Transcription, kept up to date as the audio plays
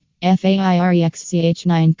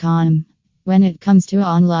Fairexch9.com. When it comes to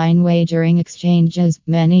online wagering exchanges,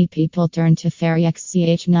 many people turn to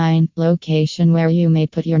Fairexch9 location where you may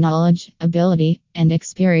put your knowledge, ability, and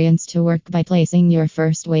experience to work by placing your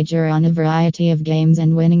first wager on a variety of games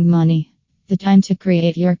and winning money. The time to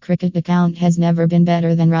create your cricket account has never been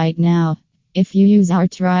better than right now. If you use our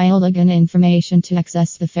trial login information to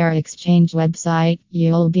access the Fairexch9 website,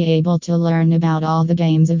 you'll be able to learn about all the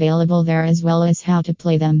games available there as well as how to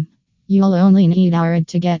play them. You'll only need our ad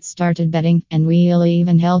to get started betting, and we'll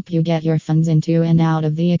even help you get your funds into and out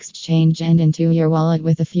of the exchange and into your wallet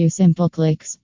with a few simple clicks.